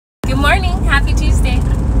morning, happy Tuesday.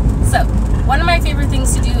 So, one of my favorite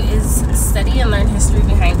things to do is study and learn history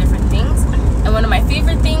behind different things. And one of my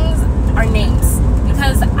favorite things are names.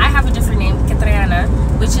 Because I have a different name, Catriana,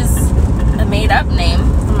 which is a made-up name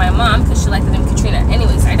from my mom because she liked the name Katrina.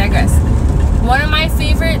 Anyways, I digress. One of my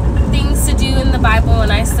favorite things to do in the Bible when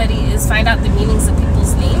I study is find out the meanings of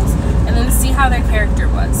people's names and then see how their character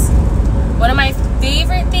was. One of my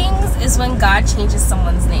favorite things is when God changes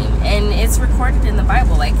someone's name, and it's recorded in the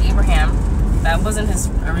Bible, like Abraham. That wasn't his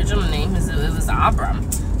original name, it was Abram.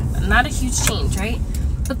 Not a huge change, right?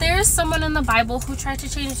 But there is someone in the Bible who tried to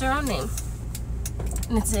change their own name,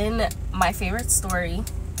 and it's in my favorite story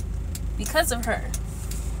because of her.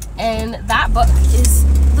 And that book is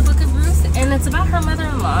the book of Ruth, and it's about her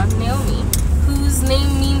mother-in-law, Naomi, whose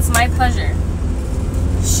name means my pleasure.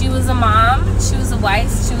 She was a mom, she was a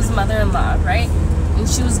wife, she was a mother-in-law, right? And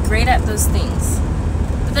she was great at those things.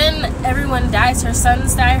 But then everyone dies. Her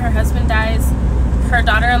sons die, her husband dies, her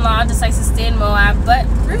daughter-in-law decides to stay in Moab, but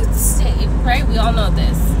Ruth stayed, right? We all know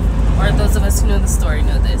this. Or those of us who know the story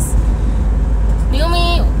know this.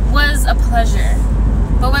 Naomi was a pleasure.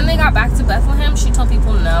 But when they got back to Bethlehem, she told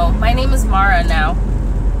people, no, my name is Mara now.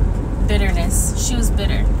 Bitterness. She was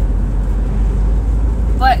bitter.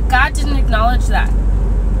 But God didn't acknowledge that.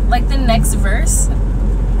 Like the next verse,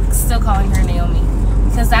 still calling her Naomi,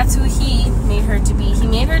 because that's who he made her to be. He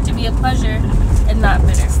made her to be a pleasure and not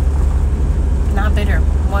bitter. Not bitter,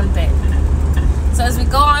 one bit. So as we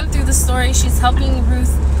go on through the story, she's helping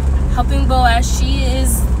Ruth, helping Boaz. She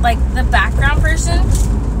is like the background person,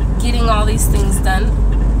 getting all these things done.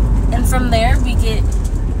 And from there, we get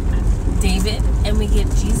David and we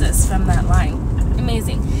get Jesus from that line.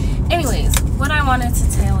 Amazing. Anyways, what I wanted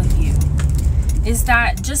to tell you is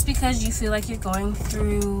that just because you feel like you're going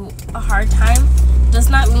through a hard time does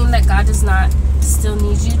not mean that God does not still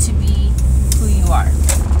need you to be who you are.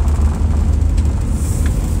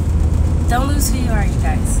 Don't lose who you are, you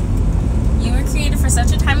guys. You were created for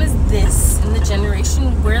such a time as this, in the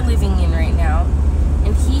generation we're living in right now,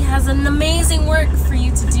 and He has an amazing work for you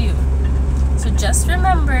to do. So just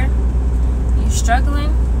remember, you're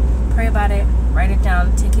struggling, pray about it, write it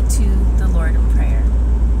down, take it to the Lord in prayer.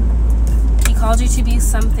 Called you to be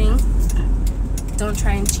something. Don't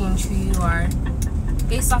try and change who you are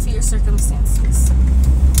based off of your circumstances.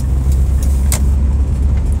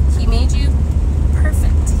 He made you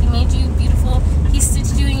perfect. He made you beautiful. He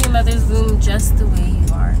stitched you in your mother's womb just the way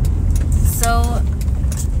you are. So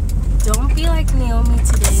don't be like Naomi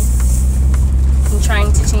today in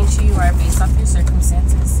trying to change who you are based off your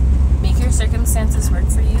circumstances. Make your circumstances work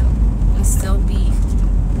for you and still be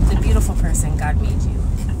the beautiful person God made you.